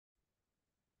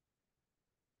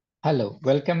Hello,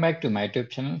 welcome back to my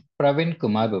YouTube channel, Praveen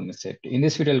Kumar Bommisetty. In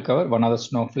this video, I'll cover one of the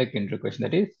Snowflake intro question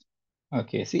that is,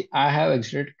 okay, see, I have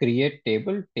exited create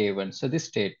table table. So this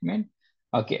statement,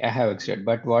 okay, I have exited,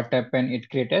 but what happened? It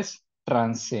create as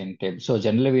transient table. So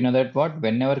generally we know that what,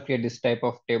 whenever create this type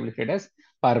of table, create as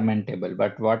permanent table.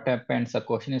 But what happens? The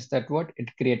question is that what it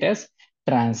create as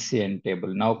transient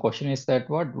table. Now question is that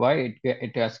what, why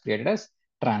it has created as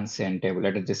transient table.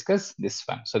 Let us discuss this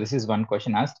one. So this is one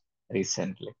question asked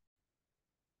recently.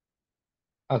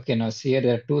 Okay, now see here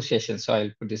there are two sessions. So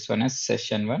I'll put this one as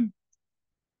session one.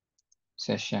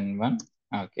 Session one.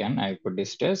 Okay, and I put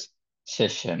this as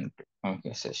session two.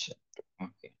 Okay, session two.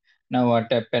 Okay. Now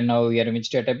what happened? Now we are in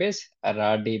which database?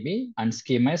 RDB and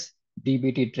schema is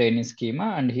DBT training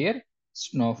schema, and here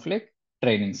Snowflake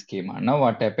training schema. Now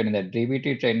what happened in the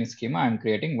DBT training schema? I'm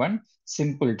creating one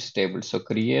simple table. So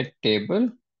create table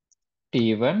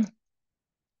T1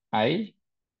 I.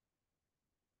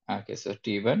 Okay, so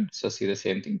T1. So see the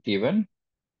same thing. T1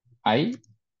 I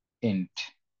int.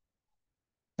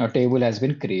 Now table has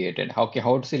been created. Okay,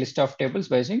 how to see list of tables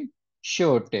by using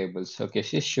show tables. Okay,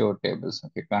 see show tables.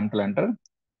 Okay, control enter.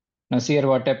 Now see here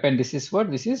what happened. This is what?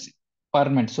 This is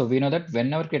permanent. So we know that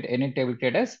whenever create any table,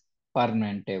 create as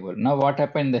permanent table. Now what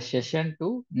happened in the session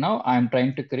 2? Now I'm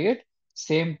trying to create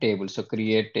same table. So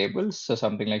create tables. So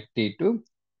something like T2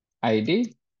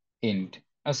 ID int.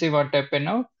 Now see what happened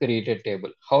now? Create a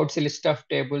table. How to see list of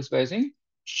tables by using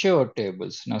show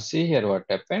tables. Now see here what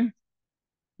happened.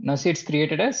 Now see it's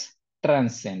created as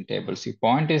transient table. See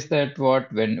point is that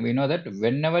what when we know that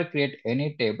whenever create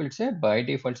any table, it's a by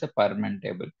default it's a permanent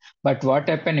table. But what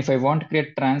happen if I want to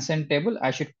create transient table,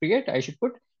 I should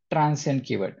put transient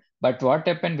keyword. But what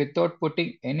happen without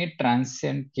putting any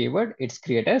transient keyword, it's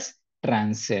created as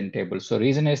transient table. So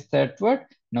reason is that what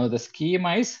now the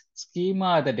schema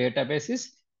the database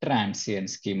is transient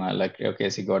schema. Like okay,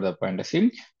 so you got the point.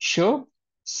 See show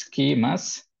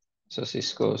schemas. So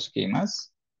Cisco schemas.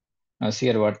 Now see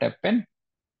here what happened.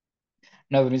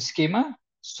 Now in schema,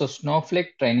 so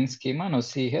Snowflake training schema. Now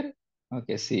see here.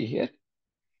 Okay, see here.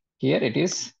 Here it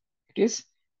is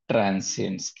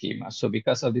transient schema. So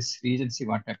because of this reason, see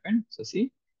what happened. So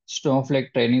see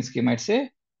Snowflake training schema, it's a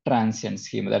transient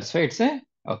schema. That's why it's a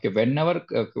okay. Whenever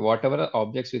whatever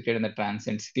objects we create in the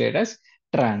transient, it's created as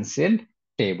transient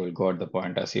table. Got the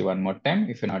point. I see one more time.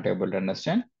 If you're not able to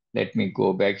understand, let me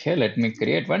go back here. Let me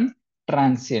create one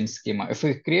transient schema. If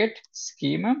we create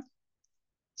schema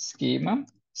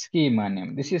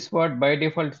name. This is what by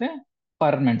default is a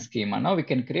permanent schema. Now we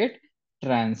can create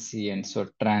transient. So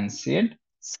transient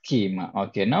schema.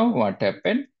 Okay, now what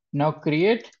happened? Now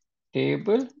create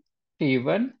table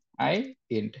T1 I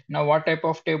int. Now what type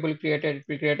of table created?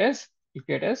 We create as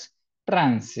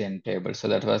transient table. So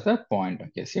that was the point.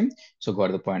 Okay, see. So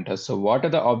got the pointer. So what are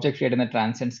the objects created in the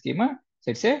transient schema?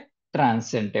 So it's a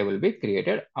transient table will be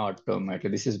created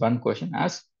automatically. This is one question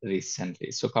asked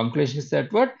recently. So conclusion is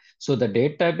that what? So the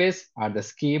database or the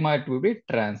schema it will be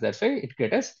that's why it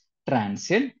creates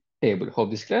transient table. Hope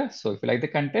this is clear. So if you like the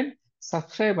content,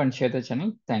 subscribe and share the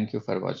channel. Thank you for watching.